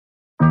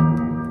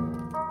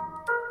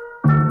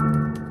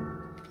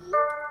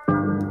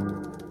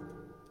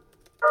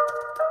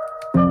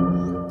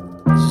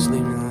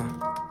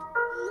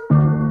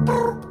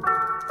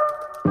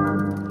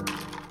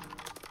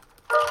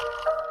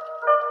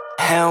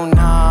hell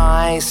nah,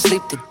 I ain't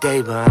sleep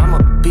today, but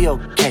I'ma be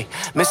okay.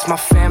 Miss my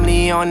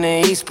family on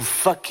the east, but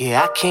fuck it,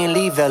 I can't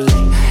leave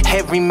LA.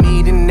 Every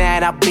meeting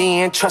that I be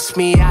in, trust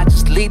me, I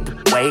just lead the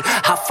way.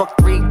 I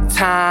fucked 3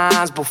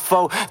 times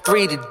before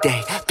 3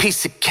 today.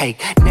 Piece of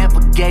cake, never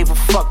gave a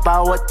fuck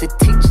about what the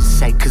teachers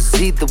say. Cause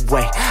either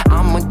way,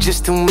 I'ma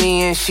just do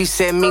me, and she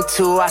said me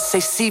too, I say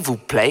s'il vous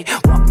plaît.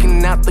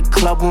 Walking out the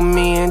club with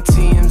me and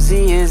TMZ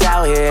is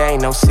out here,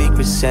 ain't no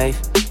secret safe.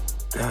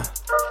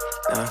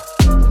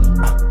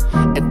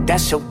 If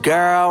that's your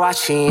girl, why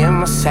she in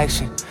my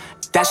section?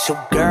 If that's your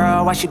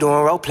girl, why she doing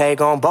role play,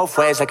 going both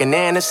ways like an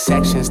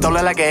intersection? Stole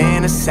it like an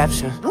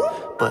interception.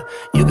 But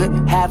you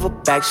could have her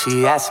back,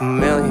 she asked a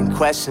million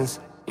questions.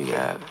 You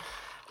got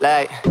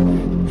it.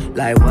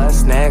 Like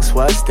what's next,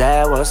 what's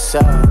that, what's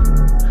up?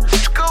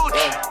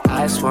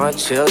 I just want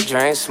chill,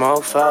 drink,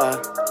 smoke,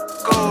 fuck.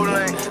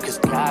 Cause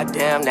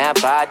goddamn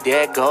that body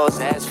there goes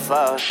as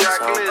fuck.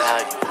 Somehow you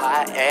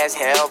hot as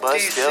hell but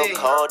still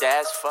cold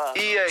as fuck.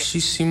 She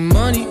see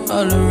money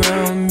all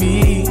around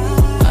me,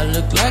 I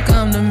look like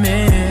I'm the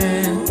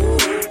man.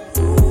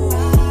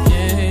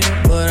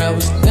 Yeah, but I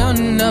was down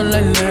and out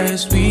like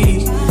last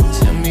week.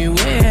 Tell me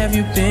where have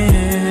you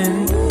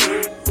been?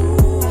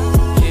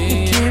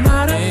 You came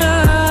out of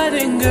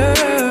hiding,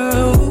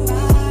 girl.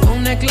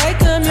 Don't act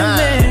like I'm your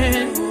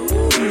man.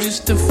 You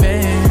just a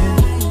fan.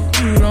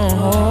 You don't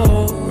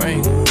hold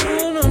ring. No.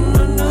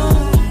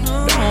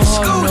 Don't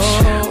hold no.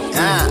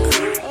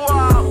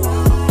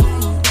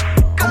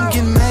 I'm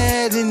getting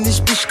mad in this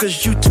bitch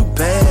cause you too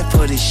bad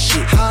for this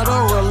shit. How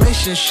the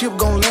relationship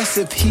gon' last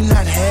if he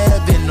not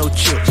having no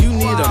chip? You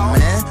need a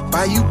man,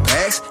 buy you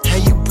packs,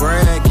 have you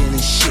bragging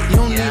and shit. You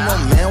don't need no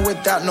man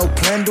without no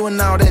plan, doing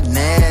all that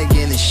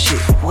nagging and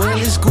shit. Well,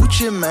 it's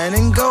Gucci, man,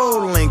 and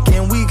Gold Link,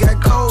 and we got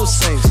gold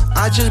sinks.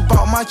 I just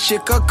bought my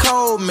chick a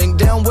cold mink,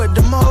 down with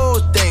them whole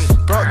thing.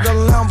 Brought the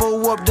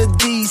Lambo up to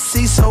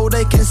DC so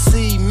they can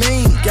see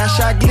me. Got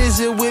shot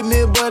glizzy with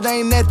me, but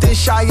ain't nothing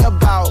shy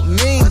about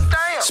me.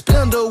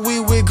 Spend a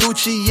week with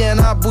Gucci and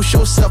I boost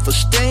your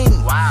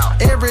self-esteem. Wow.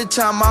 Every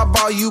time I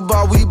ball, you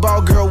ball, we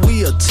ball, girl,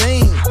 we a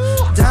team.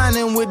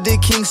 Dining with the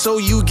king so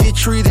you get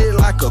treated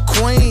like a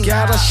queen.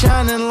 Got her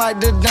shining like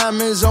the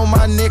diamonds on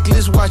my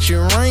necklace,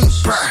 watching ring.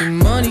 She see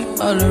money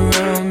all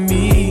around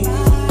me,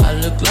 I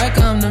look like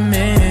I'm the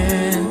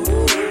man.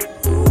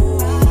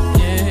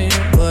 Yeah,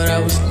 but I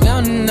was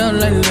down and out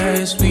like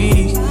last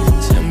week.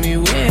 Tell me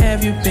where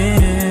have you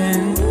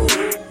been?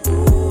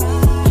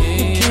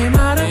 You came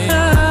out of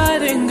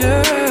hiding,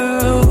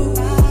 girl.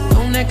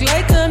 Don't act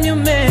like I'm your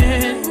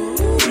man.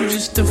 You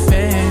just a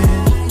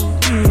fan.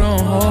 You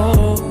don't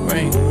hold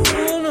ring.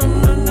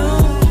 No.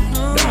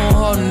 Don't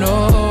hold no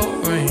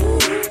ring.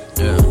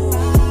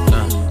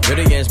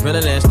 Pretty ass,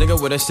 better ass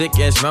nigga with a sick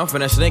ass mouth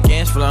and a slick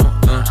ass flow.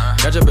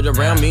 Got your bitch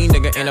around me,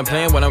 nigga, ain't a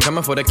plan when I'm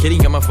coming for the kitty,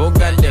 got my full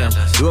goddamn.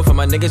 Do it for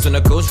my niggas in the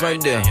coast right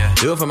there.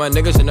 Do it for my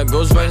niggas in the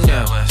ghost right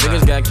now.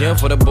 Niggas got killed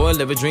for the boy,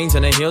 living dreams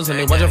in the hills, and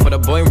they watching for the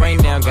boy right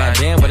now.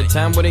 Goddamn, what a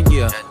time, what a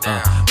year.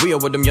 We are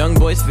what them young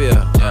boys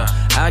feel.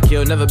 I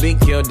kill, never be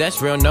killed,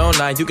 that's real, no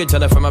lie. You can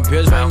tell it from my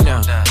peers right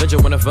now. Don't you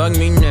wanna fuck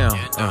me now?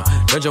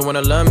 Don't you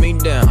wanna love me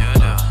down?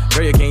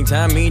 Girl, you can't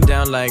tie me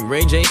down like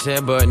Ray J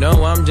said, but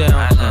no, I'm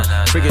down.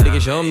 Freaking nigga,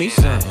 show me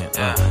something.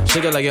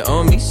 Shake it like you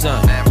owe me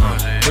something.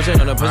 Push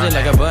it on the pussy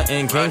like a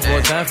button. Came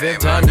 4 times, 5th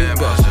time, you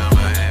go.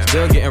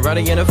 Still getting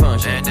rowdy in the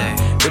function.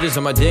 Bitches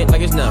on my dick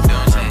like it's nothing.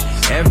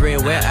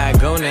 Everywhere I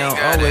go now,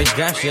 always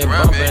got shit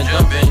bumping,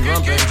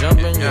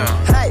 jumping, yeah.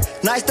 Hey,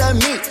 nice to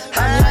meet.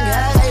 I'm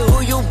young, hey,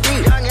 who you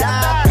be?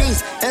 Down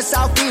East and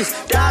Southeast.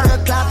 Got her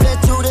clapping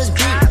to this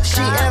beat.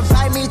 She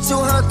invite me to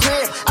her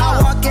crib. I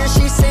walk in,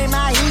 she say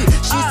my heat.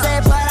 She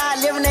said, but I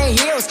live in the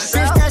hills.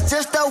 Bitch, that's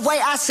just the way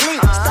I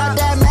sleep. Stop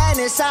that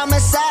madness, I'm a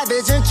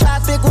savage. In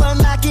traffic with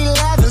Mac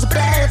 11s.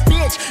 Bad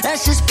bitch, and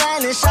she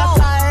Spanish. I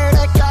fly her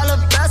to call her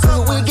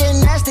vessels. We get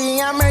nasty,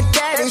 I'm her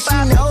daddy. She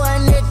know a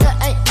nigga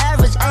ain't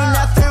average. Ain't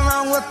nothing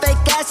wrong with fake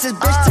asses.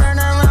 Bitch, turn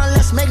around,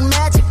 let's make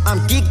magic. I'm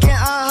geeking,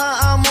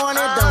 I'm on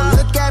it. Don't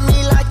look at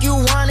me like you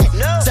want it.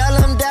 Tell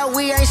them that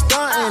we ain't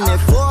stunting it.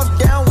 4th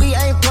down, we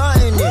ain't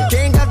punting it.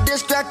 King of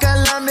District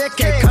Columbia,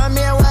 can't come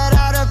here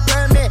without a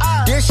permit.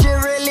 This shit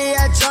really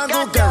a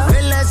jungle,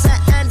 gorillas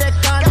and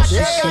anacondas.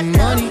 She see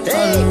money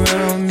all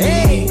around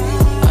me,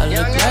 I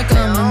look like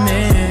I'm the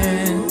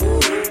man.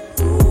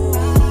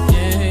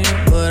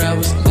 Yeah, but I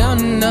was down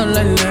and out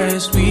like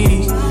last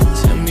week.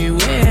 Tell me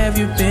where have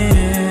you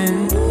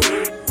been?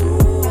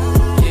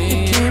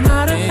 You came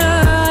out of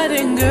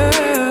hiding,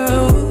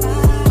 girl.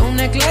 Don't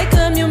act like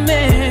I'm your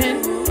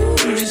man.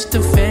 You just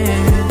a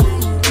fan.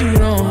 You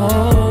don't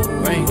hold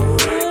ring.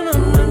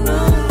 No.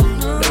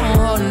 Don't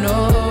hold no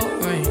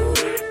ring.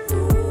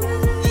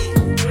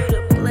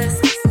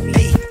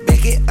 Hey,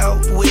 back it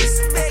out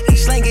west,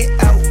 slang it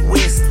out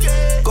west.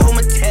 Gold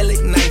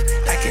metallic knife,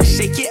 I can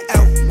shake it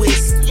out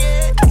west.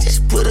 I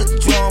just put a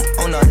drum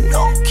on a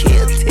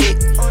no-kill tick.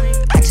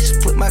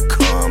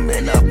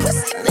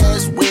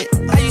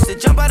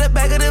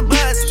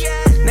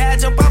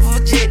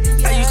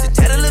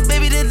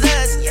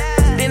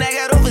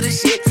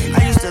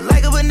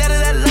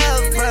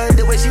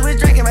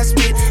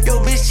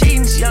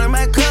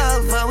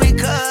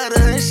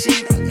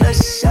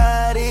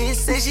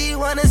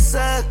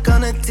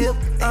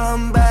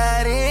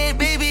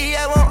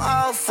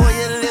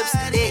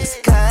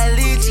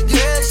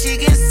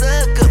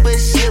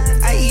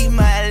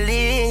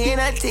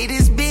 take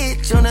this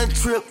bitch on a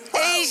trip.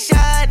 Hey,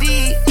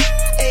 shawty,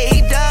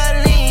 hey,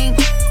 darling,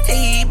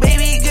 hey,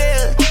 baby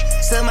girl,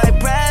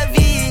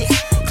 semi-private.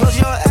 Close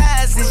your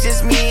eyes, it's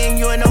just me and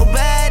you and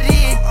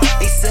nobody.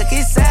 They suck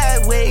it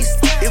sideways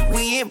if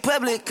we in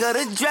public or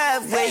the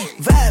driveway.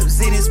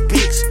 Vibes in this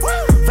bitch,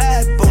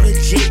 vibe on the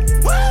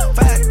jet,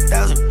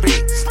 5,000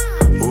 bricks.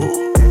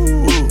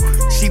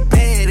 Ooh, she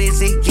bad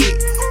as it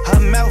get.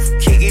 Her mouth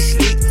kicking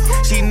slick.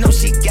 She know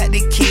she got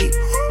the kid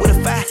with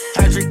a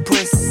 500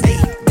 puss. Hey,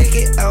 back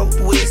it out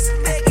west,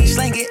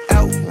 slang it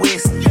out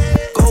west.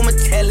 Gold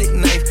metallic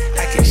knife,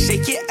 I can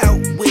shake it out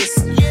west.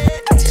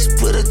 I just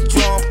put a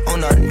drum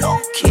on a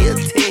no-kill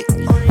tick.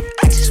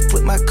 I just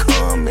put my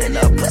cum in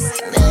a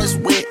pussy and it's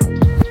wet.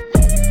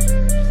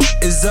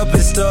 It's up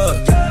and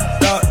stuck.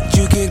 Thought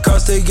you can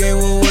cross the game,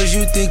 what was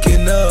you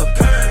thinking of?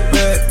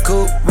 Red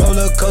coupe,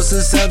 roller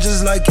coaster sound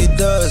just like it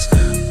does.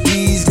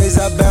 These days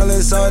I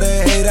balance all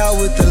the hate out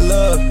with the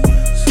love.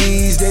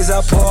 These days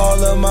I pour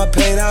all of my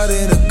pain out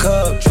in a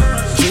cup.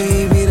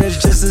 Dreamy, that's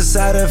just a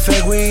side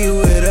effect when you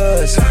with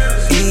us.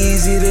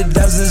 Easy, the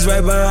dozens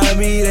right behind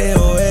me, they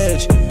on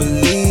edge.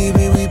 Believe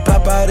me, we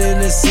pop out in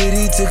the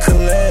city to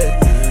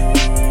collect.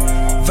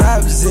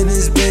 Vibes in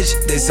this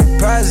bitch, they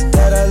surprised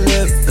that I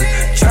live.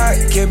 Try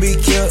can be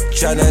killed,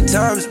 try 9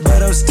 times,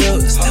 but I'm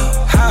still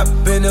hop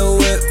in the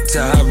whip,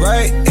 to hop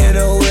right in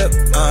the whip.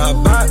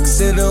 Box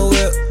in the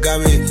whip, got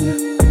me.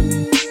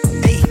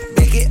 Hey,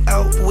 back it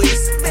out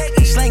west,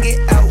 slang it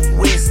out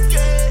west.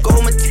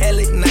 Gold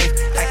metallic knife,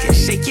 I can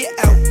shake it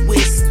out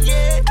west.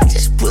 I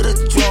just put a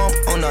drum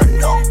on a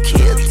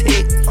no-kill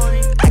tick.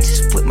 I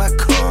just put my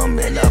cum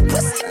in a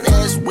pussy and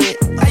it's wet.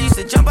 I used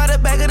to jump out the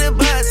back of the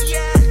bus,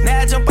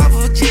 now I jump off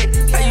of a jet.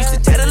 I used to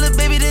tell the little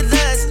baby to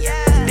dust,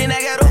 then I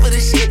got over the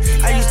shit.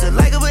 I used to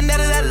like her, but now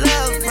that I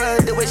love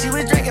her, the way she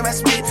was drinking my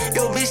spit.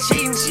 Yo, bitch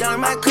cheating, she on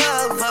my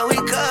cover, we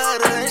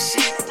cut her and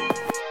shit.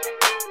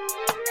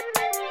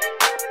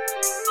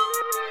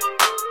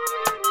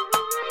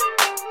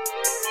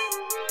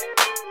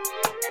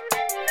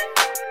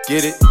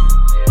 Get it?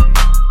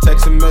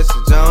 Text a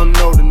message, I don't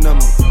know the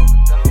number.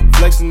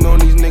 Flexing on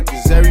these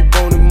niggas, every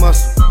bone and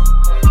muscle.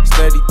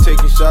 Steady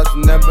taking shots,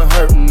 never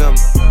hurting them.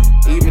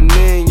 Even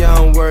then, y'all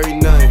don't worry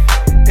nothing.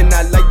 And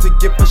I like to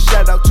give a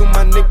shout out to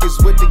my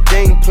niggas with the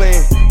game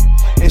plan.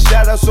 And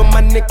shout outs on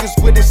my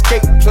niggas with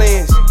escape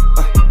plans.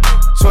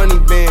 20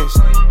 bands,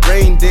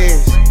 rain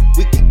dance.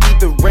 We can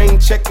either rain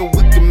check or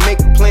we can make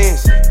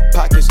plans.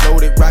 Pockets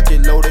loaded,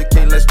 rocket loaded,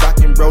 okay, let's rock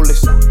and roll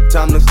this.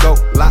 Time to go,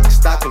 lock,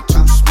 stock, and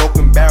 2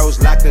 smoking barrels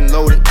locked and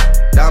loaded.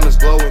 Diamonds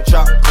glowing,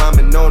 chop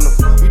climbing on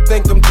them. You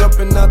think I'm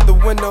jumping out the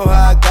window,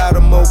 how I got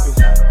them open.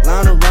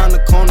 Line around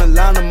the corner,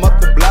 line them up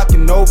the block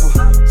and over.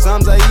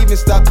 Sometimes I even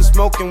stop the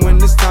smoking when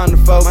it's time to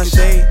focus. My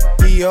shade,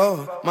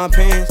 Dior, my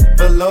pants,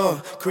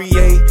 velour.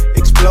 Create,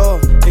 explore,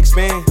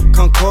 expand,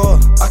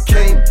 concord. I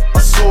came, I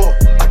saw,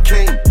 I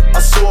came, I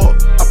saw.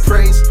 I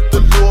praise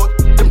the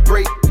Lord, then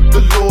break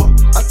the law.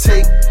 I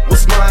take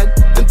what's mine,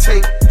 then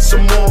take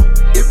some more.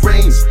 It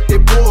rains,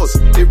 it pours,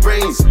 it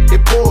rains,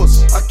 it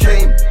pours. I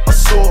came, I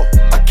saw,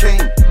 I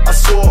came, I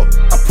saw.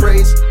 I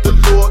praise the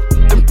Lord,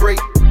 then break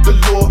the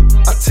law.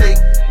 I take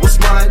what's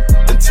mine,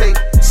 then take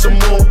some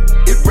more.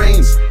 It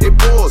rains, it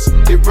pours,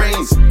 it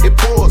rains, it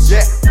pours.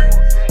 Yeah,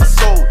 I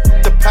sold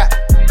the pack,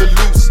 the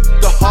loose,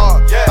 the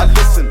hard. Yeah. I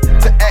listen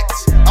to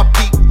X, I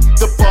beat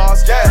the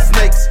bars. Yeah. The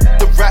snakes,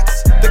 the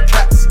rats, the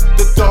cats,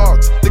 the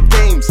dogs, the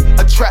games,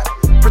 a trap,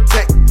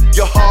 protect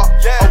your heart.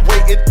 Yeah. I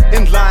waited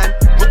in line,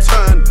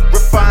 return,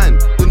 refine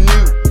the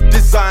new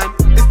design.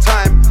 It's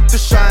time to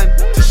shine,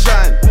 to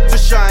shine, to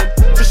shine,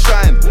 to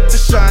shine, to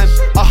shine.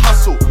 I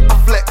hustle, I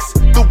flex,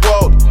 the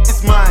world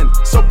is mine.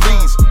 So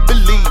please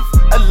believe,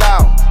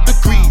 allow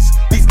degrees.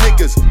 These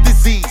niggas,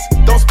 disease,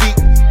 don't speak,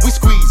 we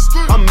squeeze.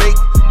 I make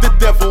the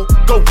devil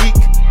go weak,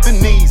 the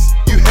knees.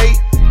 You hate,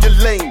 you're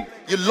lame,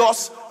 you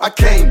lost. I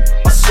came,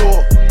 I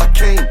saw, I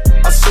came,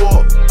 I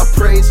saw. I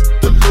praise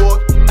the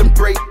Lord, then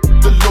break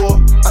the law.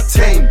 I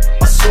tame,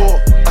 I saw,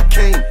 I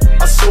came,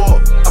 I saw.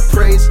 I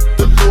praise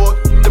the Lord,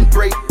 then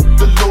break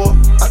the law.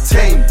 I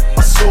tame,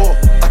 I saw,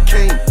 I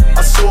came,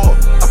 I saw.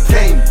 I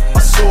came, I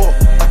saw,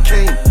 I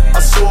came, I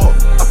saw.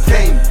 I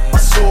came, I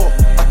saw,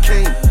 I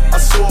came, I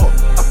saw.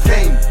 I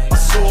came, I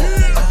saw,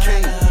 I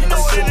came. You know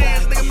what it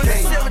is, nigga,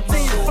 man,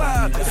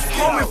 17.5.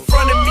 Home in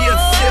front of me a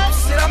sip,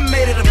 shit, I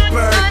made it a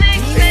bird.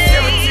 It's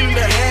 17 and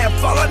a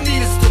half, all I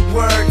need is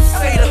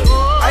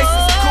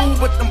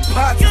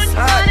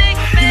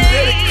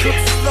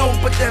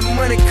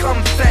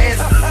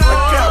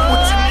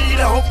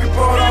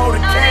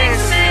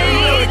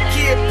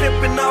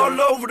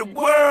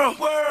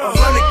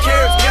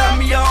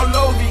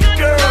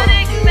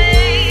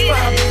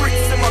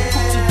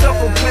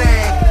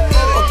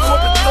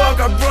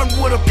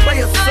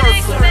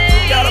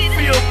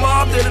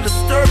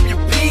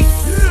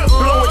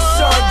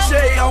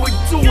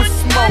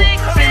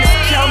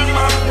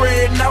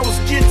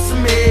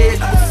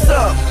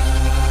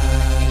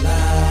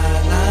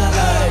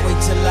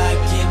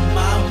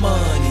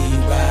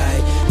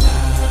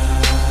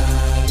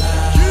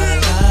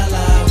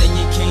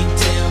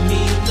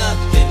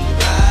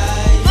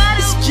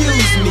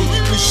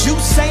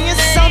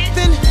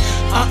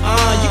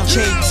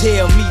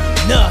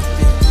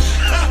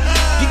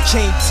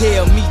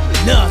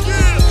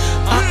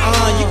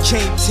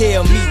can't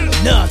tell me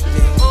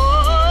nothing.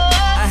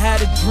 I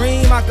had a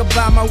dream I could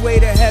buy my way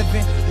to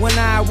heaven. When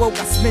I awoke,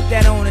 I spent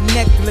that on a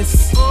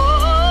necklace.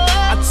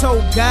 I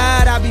told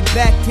God I'll be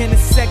back in a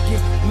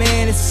second.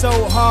 Man, it's so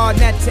hard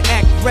not to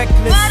act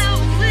reckless.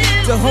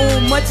 To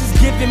whom much is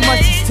given, much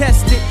is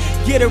tested.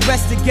 Get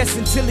arrested, guess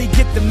until he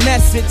get the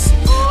message.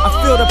 I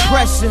feel the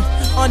pressure,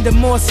 under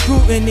more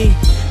scrutiny.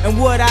 And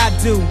what I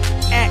do,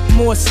 act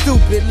more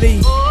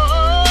stupidly.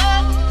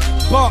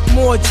 Bought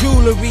more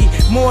jewelry,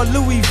 more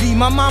Louis V.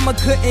 My mama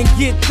couldn't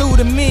get through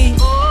to me.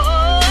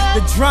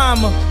 The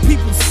drama,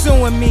 people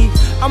suing me.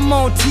 I'm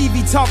on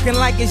TV talking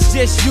like it's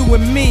just you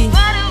and me.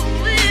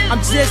 I'm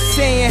just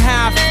saying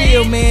how I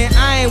feel, man.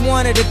 I ain't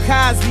one of the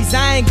Cosbys,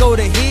 I ain't go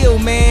to Hill,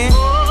 man.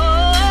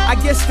 I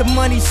guess the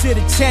money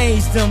should've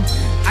changed them.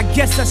 I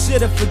guess I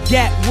should've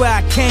forgot where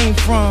I came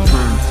from.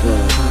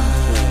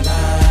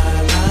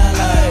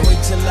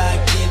 Wait till I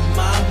get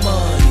my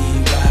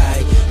money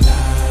right.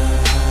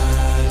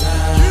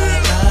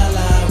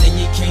 Then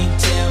you can't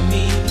tell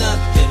me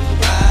nothing,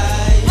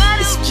 right?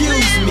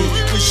 Excuse me,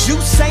 was you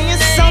saying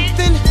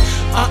something?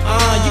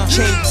 You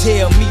can't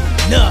tell me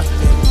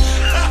nothing.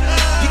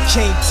 You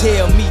can't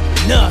tell me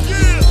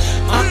nothing.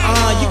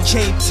 You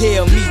can't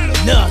tell me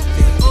nothing.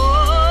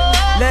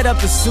 Let up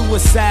the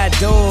suicide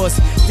doors.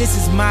 This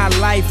is my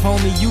life,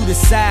 homie, you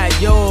decide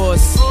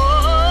yours.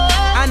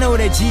 I know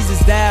that Jesus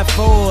died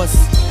for us,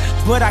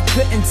 but I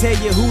couldn't tell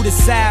you who the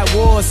side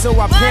was. So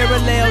I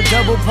parallel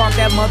double park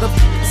that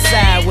motherfucker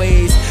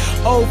sideways.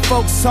 Old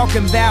folks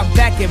talking about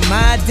back in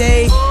my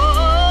day,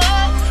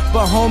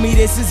 but homie,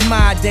 this is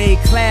my day.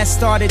 Class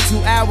started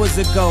 2 hours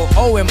ago.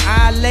 Oh, am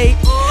I late?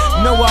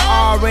 No,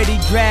 I already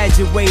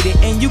graduated.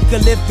 And you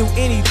could live through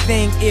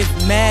anything if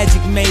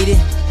magic made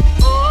it.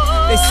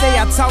 They say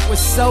I talk with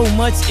so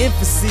much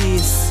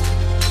emphasis.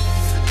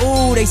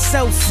 Ooh, they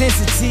so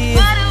sensitive.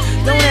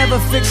 Don't ever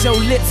fix your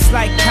lips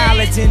like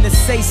collagen to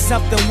say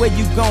something where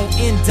you gon'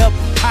 end up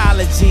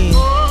apologizing.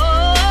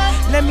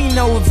 Let me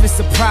know if it's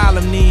a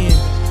problem then.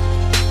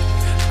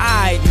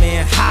 Alright,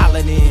 man,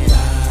 holla then.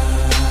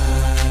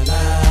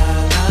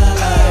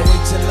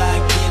 Wait till I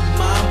get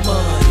my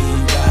money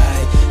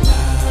right.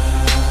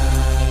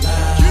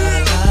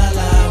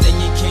 Then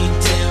you can't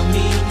tell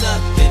me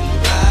nothing,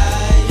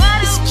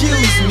 right?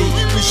 Excuse me,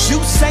 was you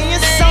saying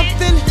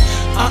something?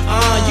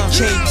 You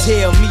can't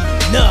tell me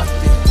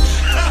nothing.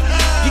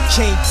 You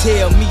can't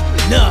tell me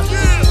nothing.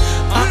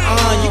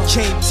 You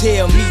can't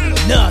tell me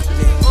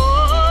nothing.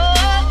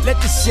 Let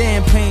the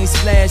champagne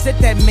splash, let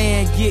that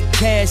man get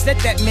cash, let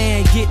that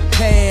man get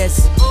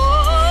past.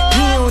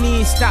 He don't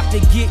even stop to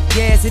get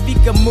gas. If he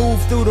could move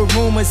through the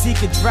rumors, he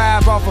could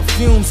drive off of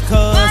fumes,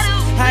 cuz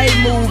how he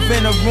move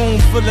in a room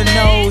full of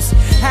no's,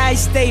 how he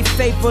stay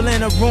faithful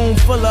in a room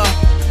full of.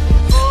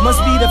 Must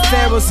be the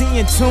pharaohs, he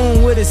in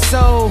tune with his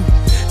soul.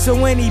 So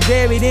when he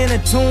buried in a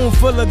tomb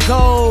full of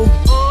gold,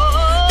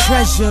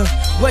 treasure,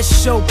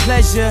 what's your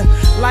pleasure?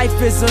 Life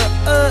is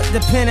a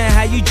depending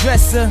how you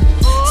dress her.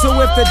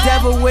 So if the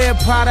devil wear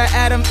Prada,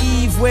 Adam,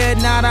 Eve wear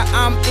nada,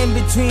 I'm in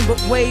between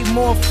but way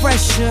more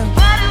fresher,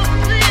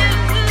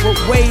 but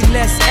way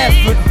less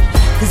effort.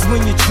 Cause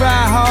when you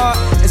try hard,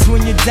 it's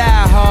when you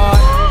die hard.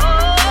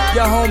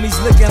 Your homies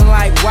looking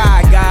like,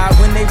 why God?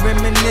 When they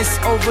reminisce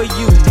over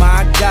you,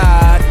 my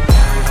God.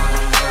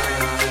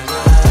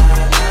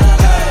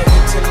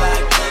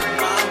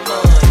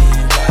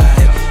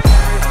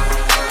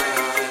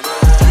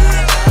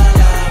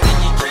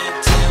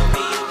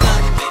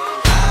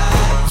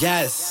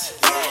 Yes,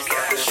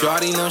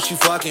 shorty know she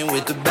fucking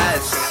with the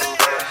best.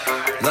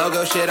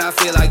 Logo shit, I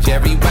feel like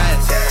Jerry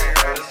West.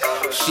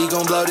 She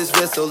gon' blow this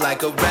whistle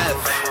like a ref.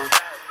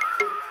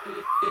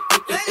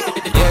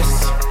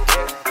 Yes,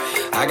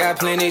 I got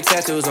plenty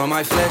tattoos on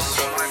my flesh.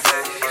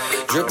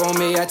 Drip on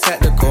me, I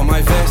tactical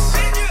my vest.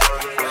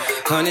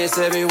 Hundreds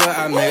everywhere,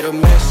 I made a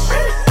mess.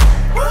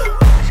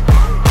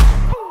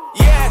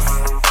 Yes,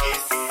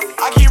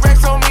 I keep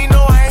racks on me,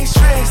 no I ain't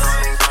stressed.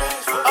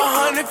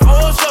 100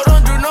 full, so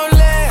don't do no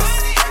less.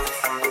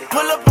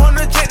 Pull up on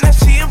the jet, now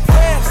she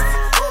impressed.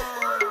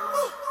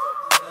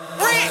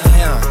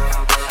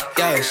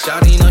 Yeah,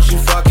 shawty know she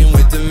fucking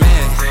with the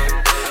man.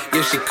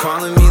 Yeah, she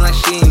calling me like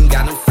she ain't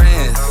got no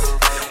friends.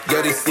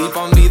 Yo, they sleep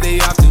on me, they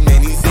off too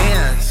many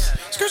Zans.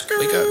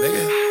 Wake up,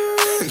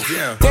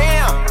 nigga.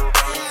 Damn,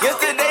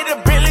 yesterday the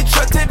Bentley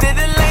truck today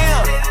the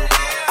lamb.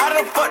 I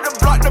done fucked the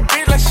block, the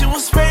bitch like she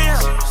was spam.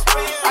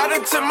 I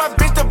done took my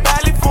bitch to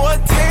Bali for a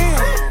 10.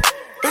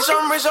 Bitch,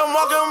 I'm rich, I'm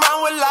walking around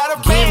with a lot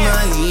of get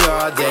bands. money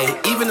all day,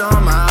 even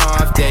on my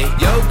off day.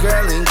 Yo,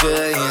 girl in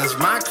good hands,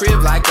 my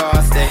crib like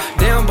Allstate.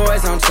 Damn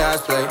boys on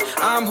child's play,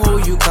 I'm who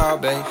you call,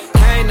 babe.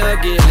 Can't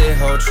get lit,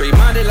 whole tree,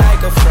 Monday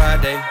like a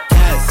Friday.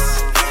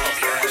 Yes,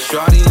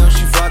 shorty know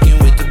she fucking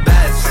with the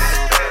best.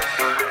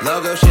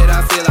 Logo shit,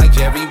 I feel like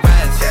Jerry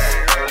West.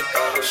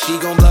 She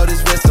gon' blow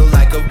this whistle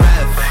like a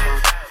ref.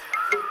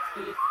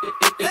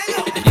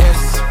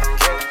 Yes,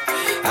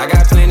 I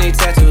got plenty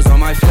tattoos on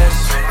my flesh.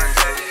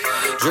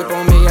 Drip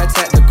on me, I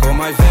tactical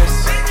my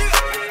vest.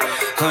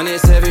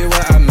 Hundreds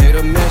everywhere, I made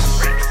a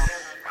mess.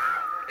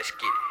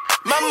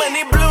 My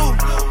money blue,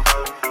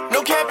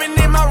 No capping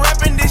in my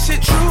rapping, this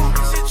shit true.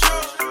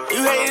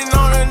 You hating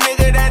on a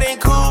nigga that ain't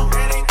cool.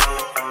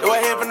 Do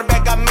I hear from the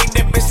back, I make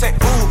that bitch say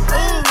ooh.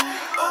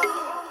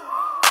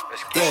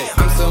 Yeah,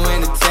 I'm so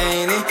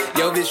entertaining.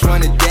 Yo, bitch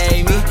wanna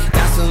date me.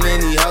 Got so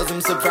many hoes, I'm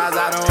surprised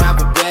I don't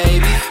have a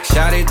baby.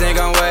 Shawty think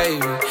I'm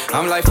wavy.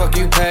 I'm like, fuck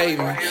you, pay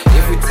me.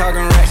 If we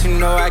talking racks, you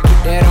know I get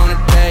that on the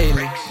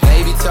daily.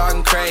 Baby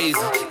talking crazy.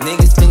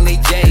 Niggas think they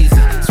Jay-Z.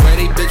 Swear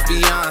they bitch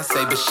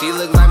Beyonce, but she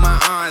look like my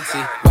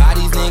auntie. Why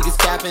these niggas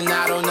capping?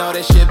 I don't know,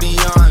 that shit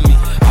beyond me.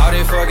 All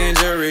that fucking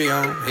jewelry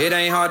on, it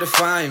ain't hard to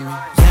find me.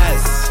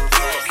 Yes,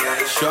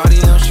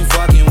 shawty know she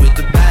fucking with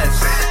the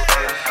best.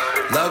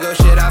 Logo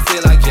shit, I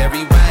feel like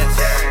Jerry West.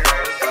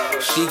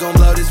 She gon'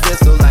 blow this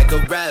whistle like a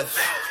ref.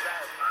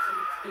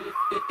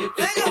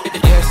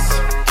 Yes,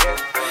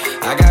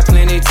 I got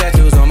plenty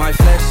tattoos on my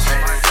flesh.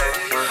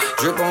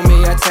 Drip on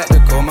me, I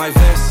tactical my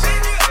vest.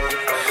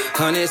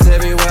 Hundreds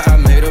everywhere, I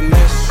made a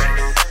mess.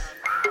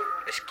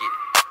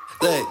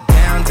 Look,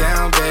 down,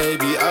 down,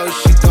 baby, oh,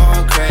 she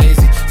going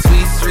crazy.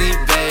 Sweet, sweet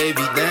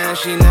baby, damn,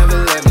 she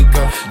never let me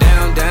go.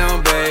 Down,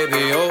 down,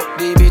 baby, oh,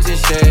 these bitches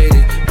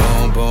shady.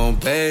 Boom, boom,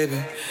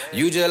 baby,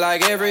 you just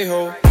like every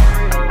hoe.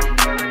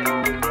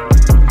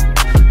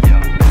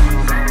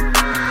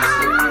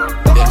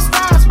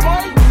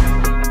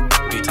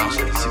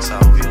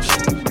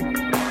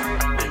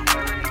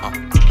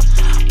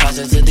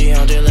 Positivity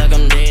on it like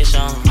I'm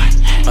Deshaun.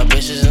 My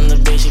bitches in the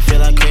bitch, she feel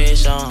like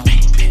creation.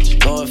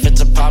 Know if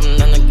it's a problem,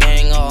 then the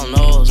gang all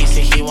knows. He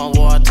said he want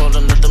war, I told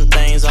him that them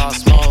things all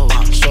smoke.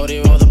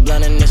 Shorty roll the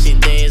blunt and then she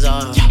days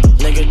off.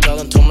 Nigga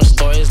telling too much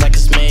stories like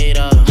it's made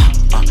up.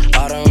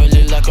 I don't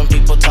really like when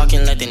people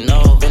talking like they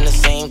know. Been the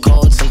same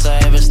code since I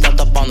ever stepped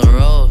up on the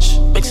road.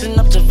 Mixing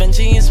up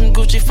Givenchy and some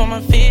Gucci for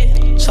my feet.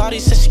 Shawty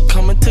said she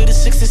coming to the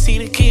 6 to see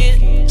the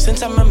kid.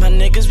 Since I met my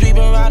niggas, we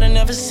been riding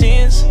ever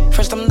since.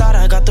 First time that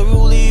I got the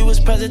rulie, he was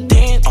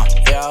president.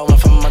 Yeah, I went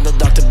from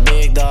underdog to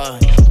big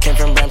dog. Came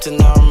from Brampton,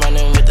 now I'm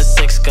running with the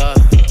 6 gun.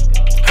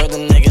 Heard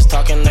the niggas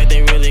talking like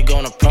they really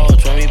gon'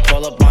 approach. When we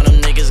pull up on them,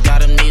 niggas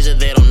got amnesia,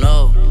 they don't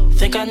know.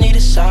 Think I need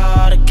a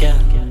shot again.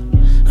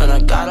 And I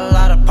got a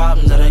lot of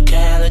problems that I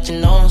can't let you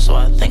know. So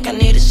I think I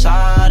need a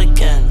shot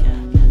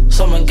again.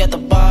 Someone get the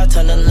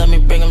bartender, let me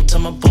bring him to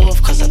my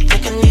booth. Cause I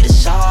think I need a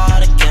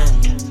shot again.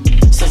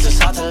 Since it's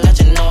hard to let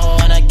you know,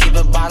 and I keep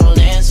it bottled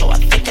in. So I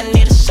think I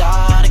need a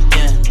shot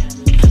again.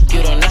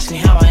 You don't ask me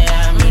how I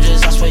am, you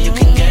just ask what you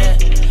can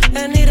get.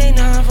 And it ain't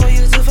nothing for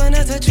you to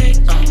finesse a trick.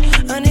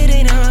 And it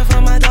ain't nothing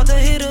for my dog to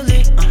hit a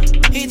lick.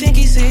 He think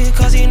he's sick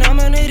cause he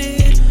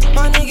nominated.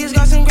 My niggas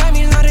got some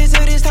Grammys, now they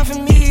say this time for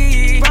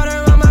me. Brought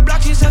her on my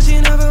block, she said she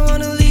never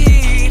wanna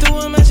leave. Do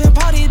a mansion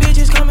party,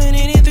 bitches coming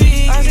in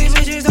 3. I see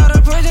bitches out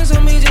of prison,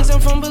 some agents, I'm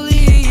from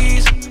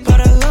Belize.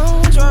 But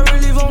alone, I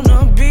really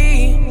wanna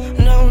be.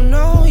 No,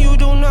 no, you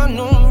do not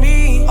know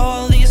me.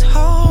 All these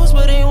hoes,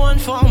 but they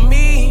want for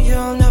me.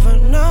 You'll never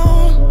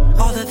know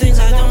all the things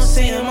I don't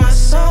say in my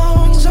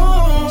songs.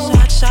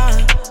 Shot,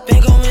 shot,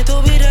 been going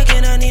through it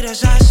again, I need a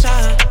shot,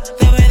 shot.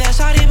 The way that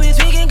shawty been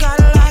tweaking, got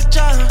a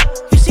lockjaw.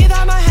 You see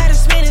that my head is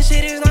spinning,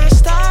 shit is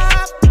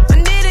non-stop. I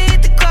need to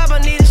hit the club, I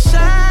need a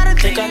shot again.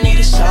 Think I need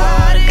a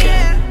shot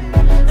again.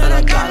 And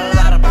I got a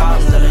lot of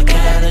problems that I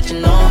can't let you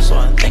know. So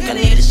I think I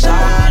need a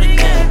shot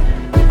again.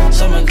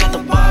 Someone get the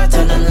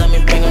bartender, let me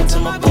bring him to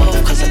my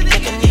booth. Cause I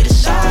think I need a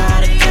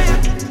shot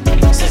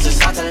again. Since it's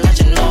hard to let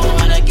you know,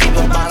 and I keep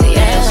it bottled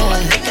in. So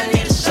I think I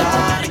need a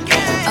shot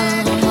again.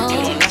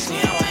 You don't ask me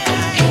how I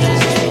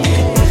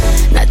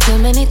am. Not too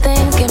many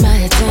things get my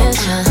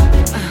attention.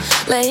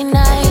 Late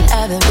night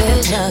having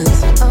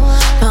visions.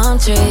 Palm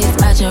trees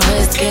matching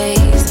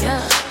risques.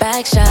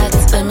 Back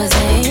shots,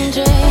 limousine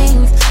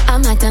dreams.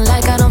 I'm acting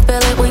like I don't feel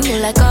it when you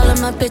like all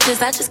of my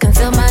pictures. I just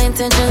conceal my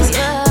intentions.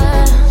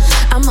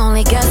 Yeah, I'm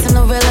only guessing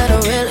the real of the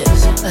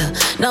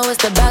realest. Know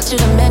it's about you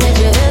the minute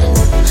you hit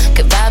us.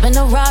 Could vibe in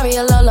a Rari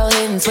or Lolo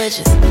hitting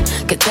switches.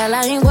 Could tell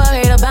I ain't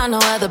worried about no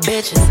other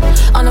bitches.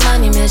 On a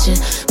money mission,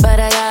 but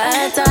I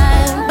got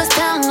time. But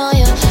down on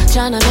you,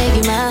 tryna make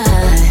you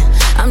mine.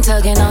 I'm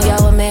tugging on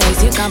y'all with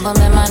Marys. You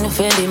compliment my new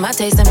Fendi. My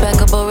taste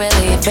impeccable,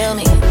 really, you feel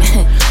me?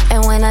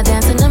 And when I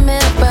dance in the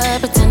mirror,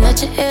 pretend that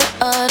you hear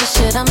all the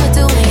shit I'ma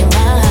do in your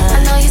mind. I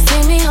know you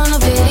see me on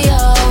the video.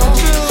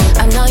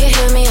 I know you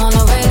hear me on the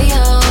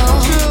radio.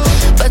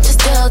 But you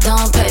still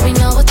don't pay me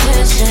no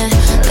attention.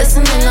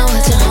 Listening on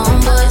what your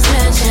homeboys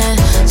mention.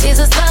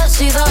 She's a slut,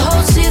 she's a hoe,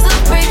 she's a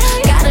freak.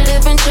 Got a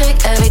different trick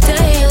every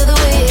day of the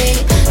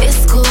week.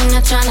 It's cool,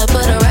 not tryna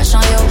put a rush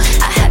on you.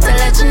 I had to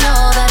let you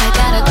know that I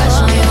got a crush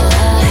on you.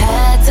 I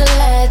had to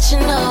let you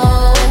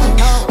know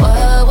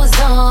what was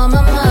on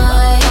my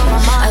mind.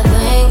 I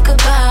think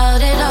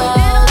about it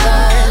all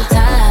the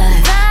time.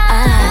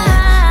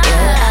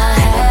 Yeah,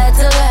 I had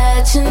to let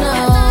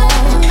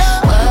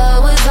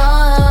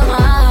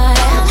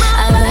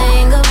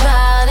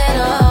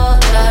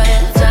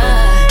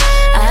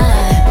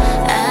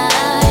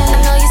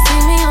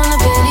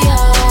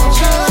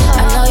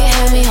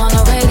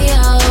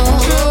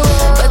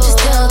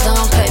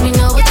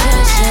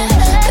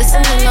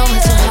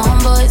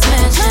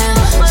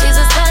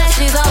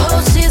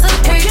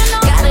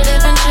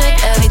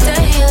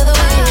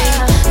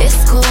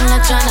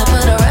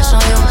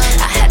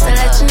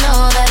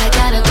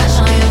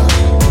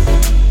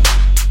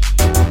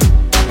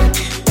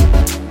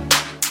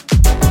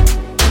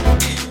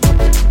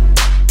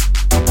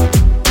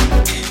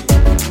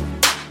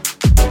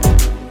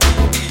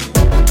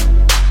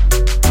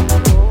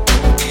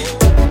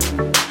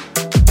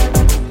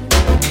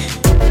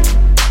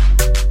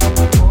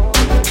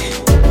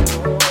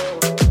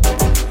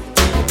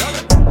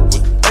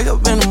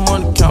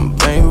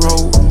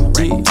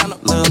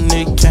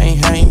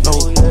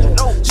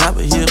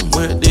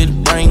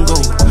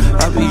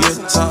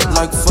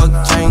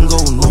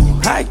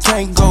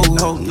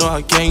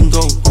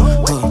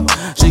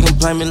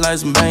like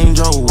some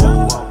banjo.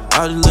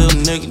 All the little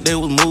niggas, they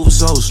was moving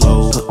so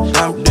slow.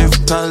 I'm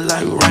different color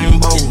like a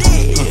rainbow.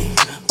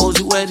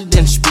 Uzi wetter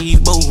than a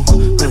speedboat.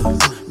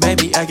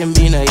 Baby, I can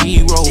be a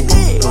hero.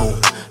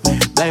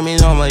 Blame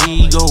it on my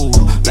ego.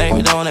 Blame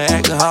it on the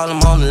alcohol,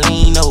 I'm on the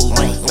lean though.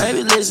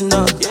 Baby, listen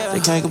up, they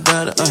can't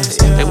compare to us.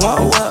 They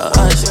want what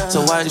us,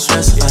 so why they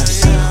stress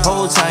us?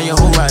 Whole time your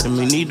whole ride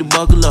me need to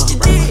buckle up.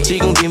 She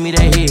gon' give me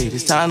that head,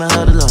 it's time to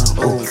huddle up.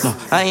 No,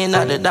 I ain't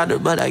not the doctor,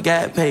 but I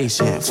got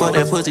patience. For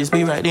that pussy,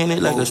 speed right in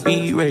it like a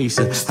speed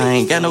racer. I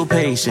ain't got no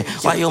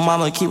patience. Why your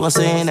mama keep on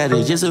saying that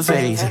it's just a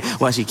phase?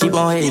 Why she keep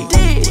on hating?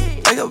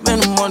 Wake up in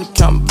the morning,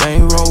 count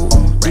bankroll.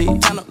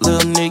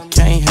 Little nigga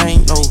can't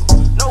hang no.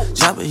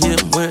 Chopper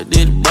hit, where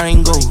did the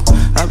brain go?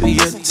 I be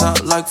at the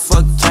top like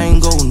fuck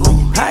tango.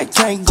 No, I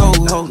can't go.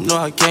 Oh, no,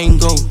 I can't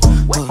go.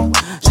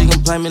 She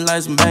gon' play me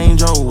like some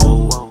banjo.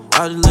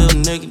 All the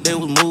little niggas, they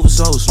was moving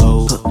so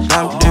slow.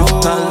 I'm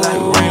different color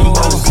like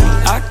rainbow.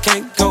 I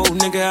can't go,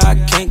 nigga, I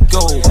can't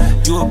go.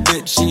 You a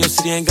bitch in your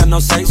city, ain't got no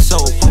say so.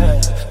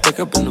 Wake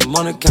up in the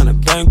morning, kinda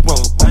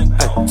bankroll.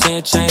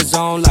 10 chains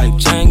on like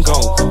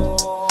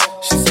Django.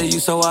 She say you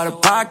so out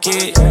of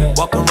pocket.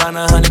 Walk around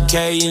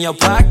 100K in your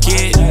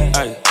pocket.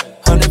 Ay,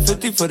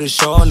 150 for the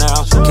show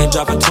now. Can't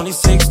drop a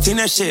 2016,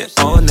 that shit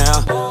old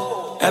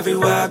now.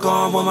 Everywhere I go,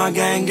 I'm with my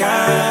gang.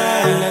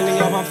 Lately,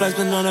 all my flex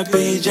been on a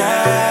PJ.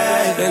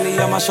 Lately,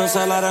 all my shows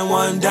sell out in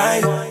one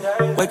day.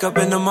 Wake up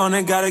in the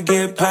morning, gotta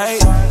get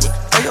paid.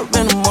 Wake up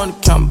in the morning,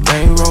 count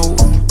bankroll.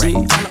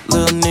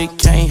 Little nigga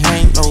can't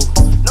hang no.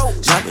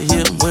 Chopper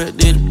hit, where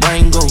did the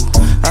brain go?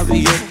 I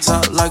be at the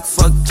top like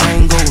fuck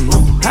tango.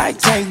 No, I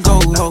can't go.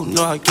 Oh,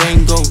 no, I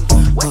can't go.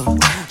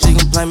 She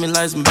gon' play me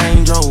like some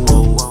banjo.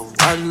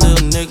 All the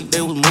little niggas,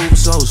 they was moving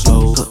so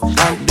slow.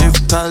 I'm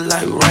different color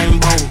like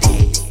rainbow.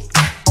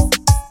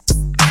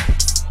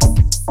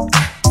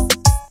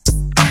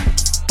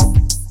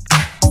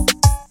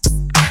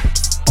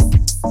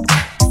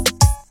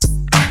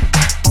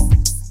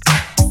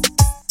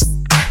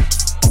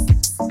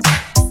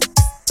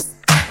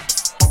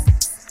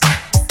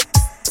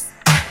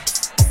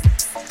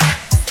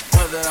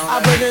 I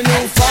put the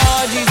new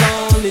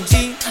 4Gs on the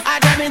G. I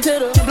trap into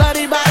the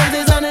bloody bottoms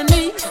is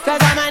underneath.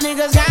 Cause all my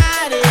niggas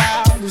got it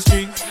out the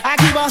street. I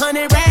keep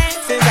 100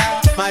 racks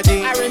inside my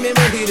jeans. I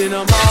remember hitting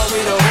them all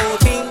with the whole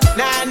team.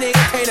 Now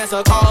niggas can't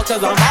answer call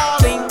cause I'm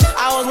balling.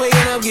 I was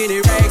waking up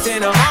getting racks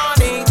in the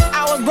morning.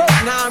 I was broke,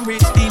 now I'm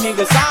rich, these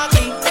niggas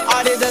salty.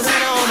 All this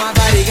designer on my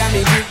body got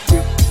me drip,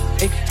 drip.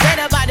 Straight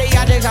up out the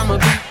objects, I'm a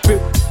beat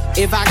grip.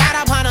 If I got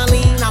up on a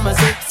lean, I'm a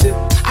sip, sip.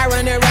 I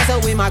run the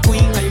wrestle with my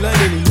queen like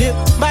London and Nip.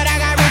 But I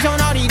got rich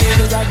on all these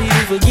niggas, I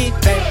didn't forget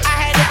that. I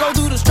had to go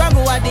through the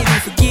struggle, I didn't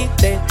forget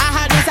that. I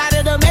had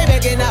decided to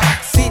Maybach and now I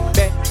sit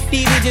back.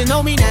 These bitches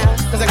know me now,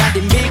 cause I got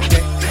them big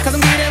back. Cause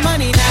I'm getting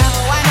money now,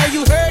 I know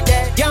you heard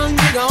that. Young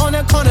nigga on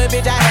the corner,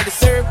 bitch, I had to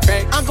serve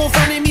crack. Uncle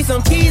fronted me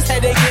some keys,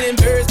 had to get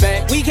them birds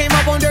back. We came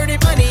up on dirty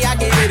money, I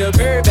gave it a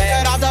bird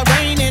back. Cut off the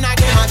brain and I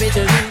gave my bitch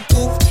a new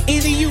goof.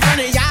 Either you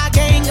running y'all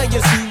gang or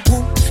you suit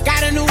whoop.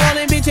 Got a New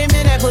Orleans bitch and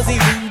man, that pussy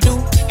voodoo.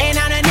 And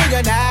I'm a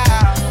nigga now.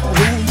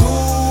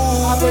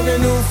 I put the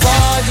new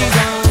 4Gs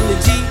on the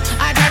G.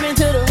 I trap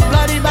into the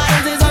bloody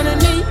bottoms is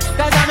underneath.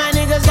 Cause all my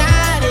niggas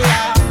got it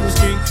out the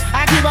street.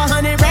 I keep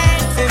 100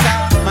 racks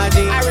inside my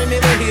jeans. I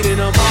remember hitting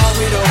them all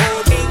with the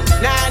whole team.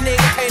 Now a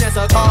nigga can't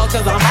answer call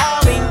cause I'm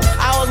hauling.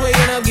 I was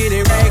waking up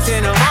getting racks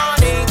in the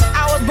morning.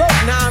 I was broke,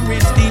 now I'm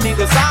rich, these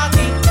niggas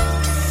salty.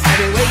 I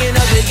been waking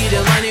up to get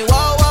the money,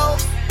 whoa,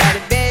 whoa. Got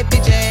a bad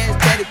bitch ass,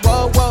 daddy,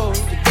 whoa, whoa.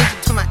 The bitch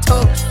to my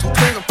toes, 2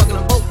 twins, I'm fucking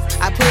them both.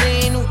 I put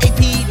it in new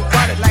AP, the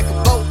water like a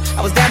boat.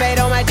 I was down bad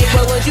on my dick,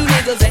 where was you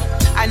niggas at?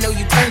 I know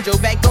you turned your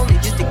back on me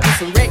just to get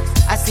some wrecks.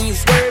 I seen you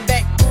swerve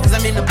back, cause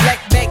I'm in the black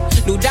bag.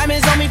 New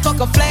diamonds on me, fuck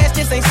a flash,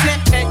 this ain't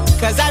Snapchat.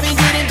 Cause I been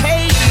getting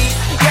paid.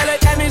 Yellow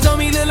diamonds on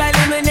me look like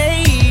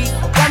lemonade.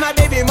 Got my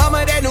baby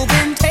mama that new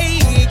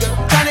vintage.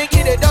 Tryna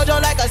get a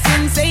dojo like a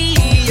sensei.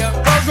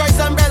 Rolls Royce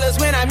umbrellas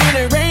when I'm in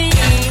the rain.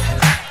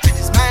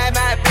 Bitches mind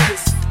my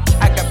business.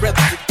 I got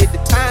brothers that did the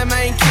time,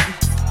 I ain't kidding.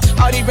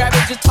 All these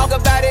rappers just talk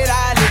about it,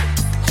 I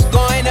live.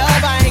 Going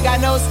up, I ain't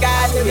got no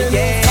sky limit,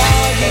 yeah.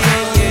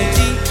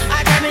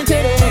 I trap into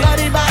the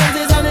bloody bottoms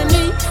is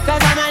underneath. Cause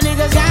all my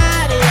niggas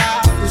got it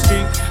out the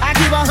street. I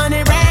keep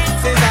 100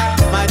 racks inside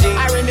my jeans.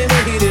 I remember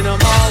hitting them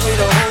all with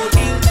the whole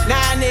team.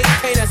 Now a nigga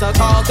can't answer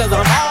call cause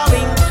I'm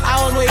hauling. I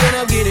was waking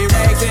up getting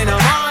racks in the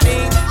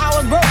morning. I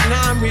was broke,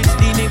 now I'm rich,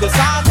 these niggas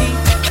salty.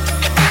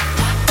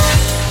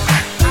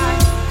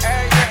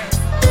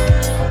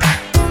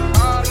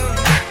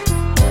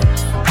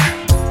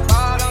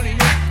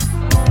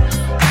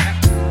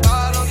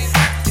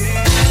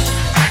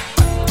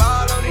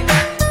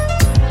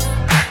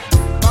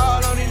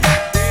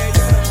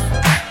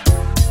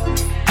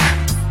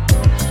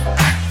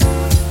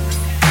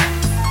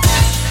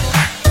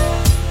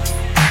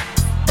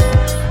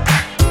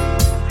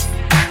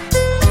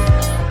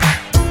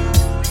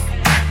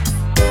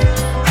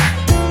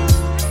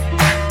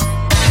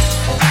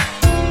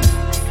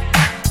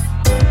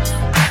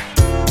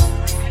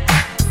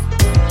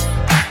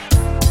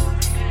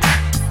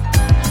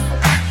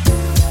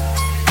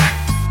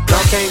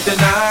 can't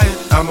deny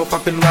it, I'm a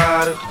fucking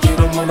rider. You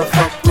don't wanna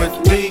fuck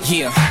with me.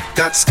 Yeah.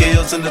 Got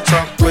skills in the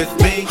trunk with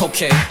me.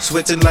 Okay.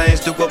 Switching lanes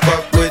to a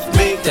buck with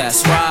me.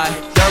 That's right.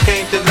 Y'all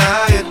can't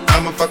deny it,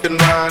 I'm a fucking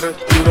rider.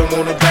 You don't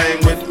wanna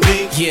bang with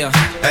me. Yeah.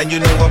 And you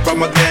know I brought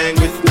my gang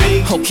with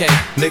me. Okay.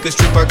 Niggas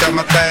trip, I got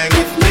my thing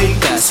with me.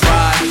 That's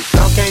right.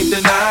 Y'all can't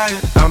deny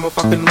it, I'm a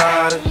fucking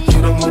rider.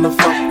 You don't wanna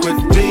fuck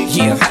with me.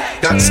 Yeah.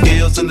 Got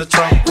skills in the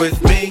trunk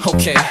with me.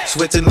 Okay.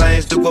 Switching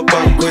lanes to a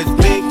buck with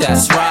me.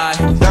 That's right.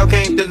 Y'all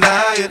can't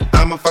deny it,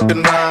 I'm a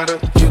fucking rider.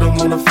 You don't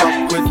wanna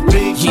fuck with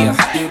me. Yeah.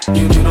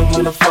 You don't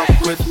wanna fuck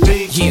with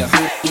me. Yeah.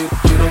 You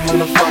don't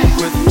wanna fuck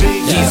with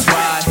me. That's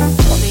right.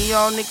 One of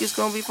y'all niggas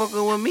gon' be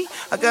fucking with me.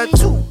 I got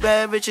 2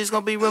 bad bitches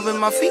gon' be rubbing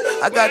my feet.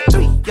 I got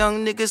 3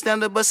 young niggas down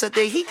the bus at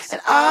their heat.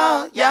 And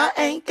all y'all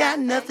ain't got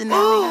nothing on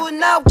me. Ooh,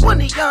 now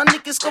one of y'all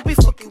niggas gon' be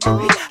fucking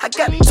with me. I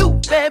got 2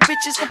 bad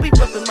bitches gon' be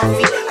rubbing my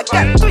feet. I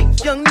got 3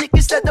 young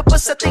niggas at the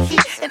bus at their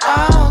heat. And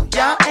all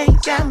y'all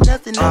ain't got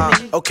nothing on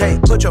me. Okay,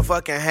 put your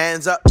fucking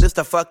hands up, this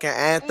the fucking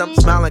anthem.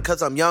 Smiling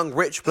cause I'm young,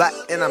 rich, black,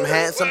 and I'm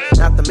handsome.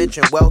 Not to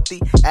mention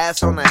wealthy,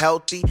 ass on a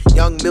healthy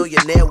young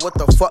millionaire. What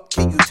the fuck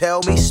can you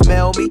tell me?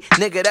 Smell me?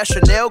 Nigga, that's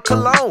Chanel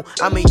cologne.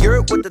 I'm in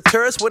Europe with the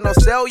tourists with no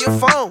cellular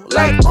phone.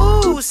 Like,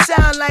 ooh,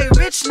 sound like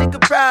rich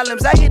nigga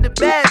problems. I hit a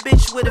bad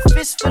bitch with a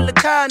fist full of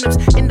condoms.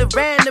 In the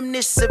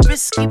randomness of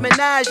risky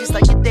menages.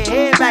 Like, get the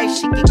head right,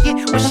 she can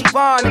get what she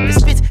want. If it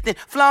spits, then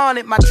flaunt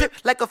it. My drip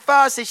like a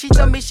faucet. She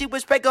told me she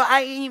was pregnant,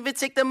 I ain't even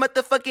take the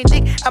motherfucking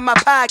dick out my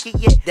pocket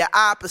yet. The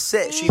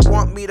opposite, she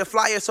want me to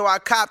fly her, so I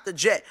cop the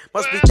jet.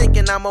 Must be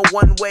thinking I'm a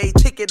one-way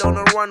ticket on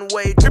a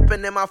runway.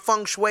 Dripping in my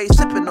feng shui,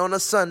 sipping on a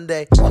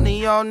Sunday. One of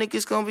y'all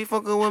niggas gon' be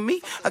fucking with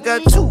me. I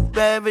got 2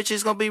 bad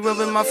bitches gon' be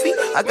rubbing my feet.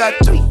 I got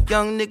 3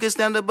 young niggas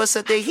down the bus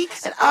at their heat.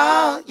 And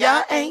all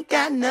y'all ain't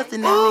got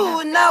nothing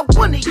on me. Ooh, now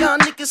one of y'all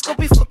niggas gon'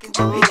 be fucking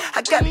with me.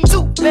 I got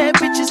 2 bad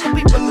bitches gon'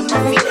 be rubbing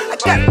my feet. I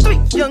got 3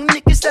 young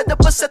niggas at the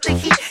bus at their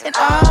heat. And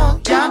all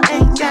y'all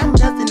ain't got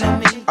nothing on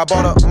me. I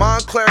bought a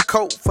Montclair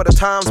coat for the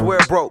times where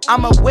it broke.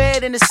 I'ma wear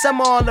it in the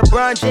summer on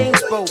LeBron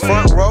James boat.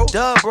 Front row?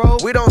 Duh, bro.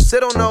 We don't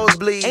sit on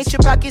nosebleeds. Ain't your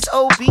pockets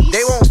obese?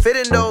 They won't fit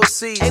in those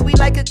seats. Ain't we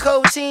like a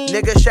cold team?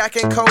 Nigga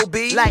Shaq and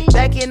Kobe. Like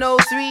back in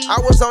 03. I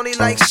was only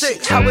like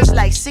 6. I was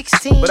like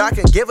 16. But I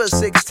can give her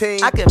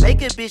 16. I can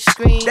make a bitch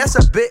scream. That's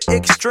a bit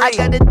extreme. I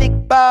got a thick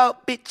ball,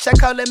 bitch. I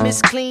call her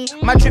Miss Clean.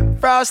 My drip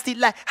frosty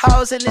like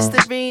Halls and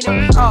Listerine.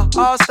 And we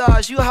all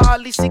stars. You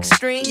hardly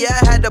 6'3". Yeah,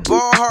 I had to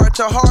ball hard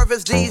to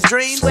harvest these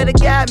dreams. Swear to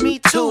God, me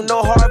too.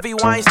 No Harvey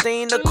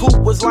Weinstein. The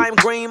coupe was lime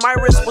green. My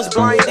wrist was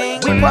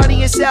blinding. We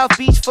party in South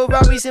Beach,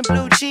 Ferraris and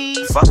blue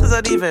cheese. Fuck does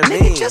that even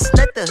mean? Just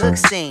let the hook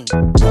sing.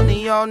 One of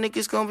y'all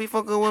niggas gon' be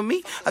fucking with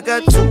me. I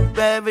got 2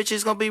 bad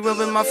bitches gon' be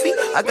rubbing my feet.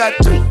 I got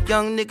 3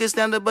 young niggas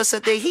down the bus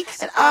at their heat.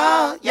 And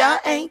all y'all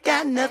ain't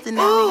got nothing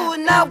on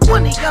me. Ooh, now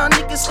one of y'all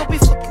niggas gon' be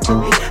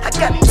fucking with me. I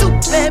got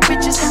 2 bad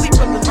bitches gon' be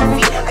rubbing my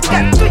feet. I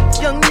got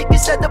 3 young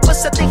niggas at the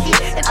bus at their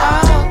heat. And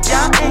all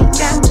y'all ain't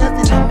got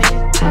nothing on me.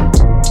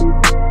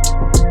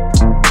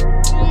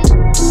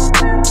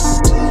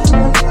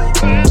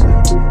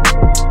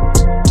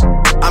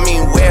 I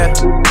mean, where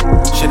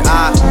should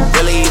I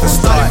really even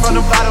start? Started from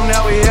the bottom,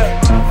 now we here.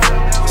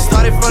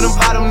 Started from the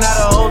bottom, now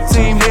the whole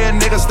team here.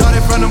 Nigga,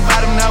 started from the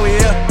bottom, now we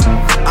here.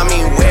 I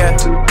mean, where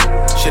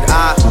should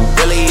I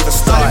really even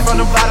start? Started from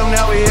the bottom,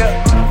 now we here.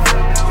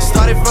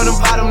 Started from the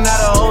bottom, now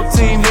the whole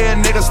team here.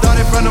 Nigga,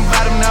 started from the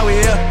bottom, now we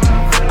here.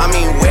 I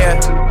mean, where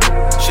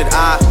should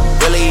I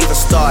really even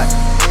start?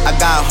 I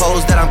got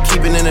hoes that I'm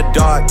keeping in the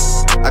dark.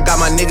 I got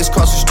my niggas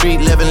cross the street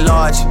living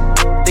large.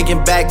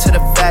 Thinking back to the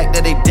fact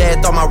that they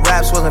dead. Thought my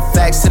raps wasn't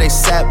facts till they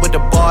sat with the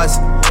bars.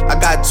 I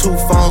got 2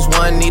 phones,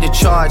 one need a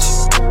charge.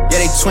 Yeah,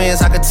 they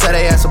twins, I could tell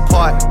they ass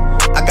apart.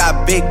 I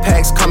got big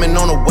packs coming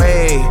on the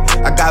way.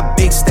 I got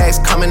big stacks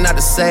coming out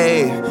to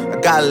save.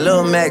 I got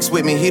Lil Max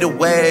with me, he the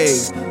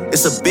wave.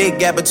 It's a big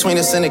gap between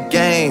us in the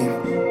game.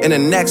 In the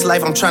next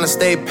life, I'm trying to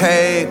stay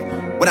paid.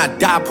 When I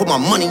die, put my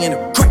money in the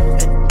grave.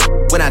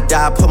 When I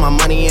die, put my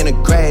money in the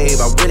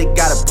grave. I really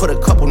gotta put a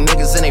couple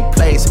niggas in their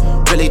place.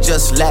 Really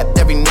just lapped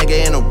every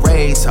nigga in a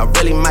race. I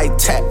really might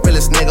tap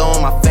realest nigga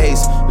on my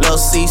face. Lil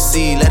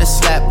CC, let it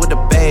slap with the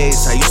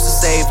bass. I used to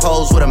save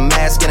hoes with a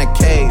mask in a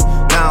cave.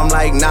 Now I'm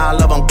like, nah,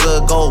 love, I'm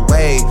good, go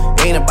away.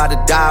 Ain't about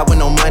to die with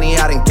no money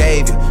I done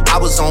gave you. I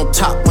was on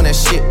top when that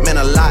shit meant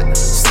a lot.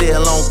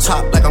 Still on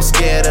top like I'm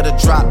scared of the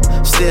drop.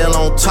 Still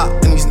on top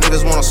and these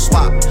niggas wanna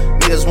swap.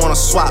 Niggas wanna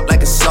swap like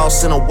it's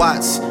sauce in a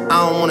Watts.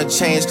 I don't wanna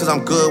change cause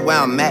I'm good where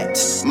I'm at.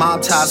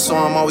 Mob tie, so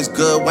I'm always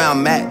good where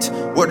I'm at.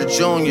 Word to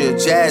Junior,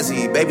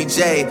 Jazzy, Baby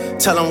J.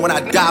 Tell them when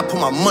I die, put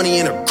my money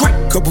in a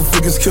grave. Couple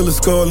figures, kill a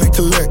skull and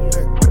collect.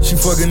 She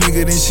fuck a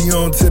nigga, then she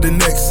on to the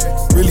next.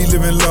 Really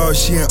living large,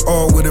 she ain't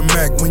all with a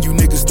Mac. When you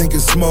niggas think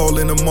it's small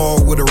in the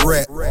mall with a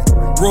rat.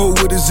 Roll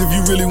with us if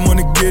you really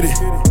wanna get it.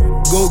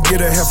 Go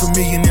get a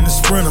 $500,000 in a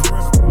Sprinter.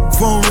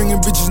 Phone ringing,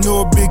 bitches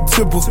know a big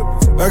tipple.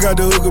 I got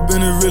the hook up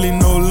and it really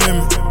no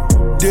limit.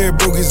 Dead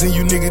brokers in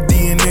you nigga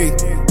DNA.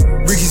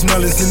 Ricky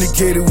Smiley's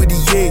indicated with the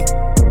yay.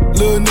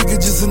 Little nigga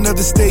just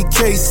another state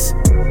case.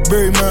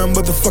 Bury my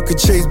motherfucker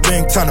Chase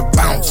Bank, time to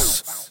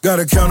bounce.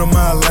 Gotta count on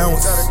my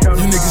allowance.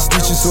 You niggas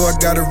snitching, so I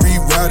gotta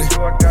reroute it.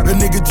 A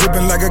nigga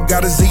dripping like I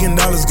got $1 zillion.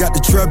 Got the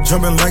trap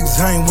jumping like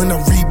Zayn when I'm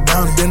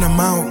rebounding. Then I'm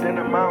out,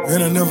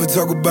 and I never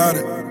talk about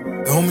it.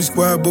 The homie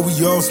squad, but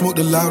we all smoke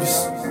the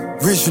loudest.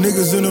 Rich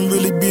niggas and I'm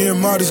really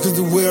being modest, cause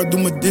the way I do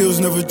my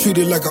deals never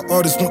treated like an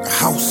artist want a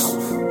house.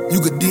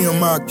 You could DM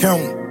my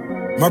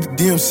account, my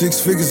DM 6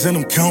 figures and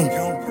I'm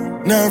counting.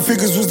 9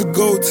 figures was the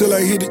goal till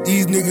I hit it.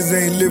 These niggas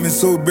ain't living,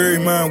 so bury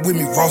mine with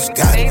me. Ross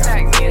got it.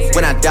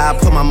 When I die,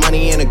 put my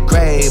money in a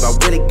grave. I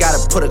really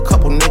gotta put a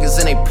couple niggas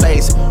in their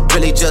place.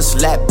 Really just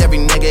lapped every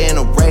nigga in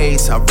a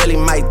race. I really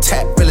might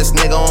tap realest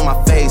nigga on my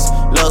face.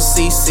 Lil'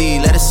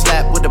 CC, let it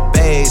slap with the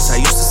bass. I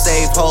used to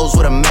save hoes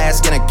with a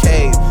mask in a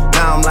cave.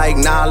 Now I'm like,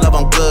 nah, love,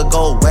 I'm good,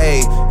 go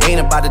away.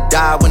 Ain't about to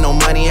die with no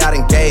money I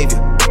done gave you.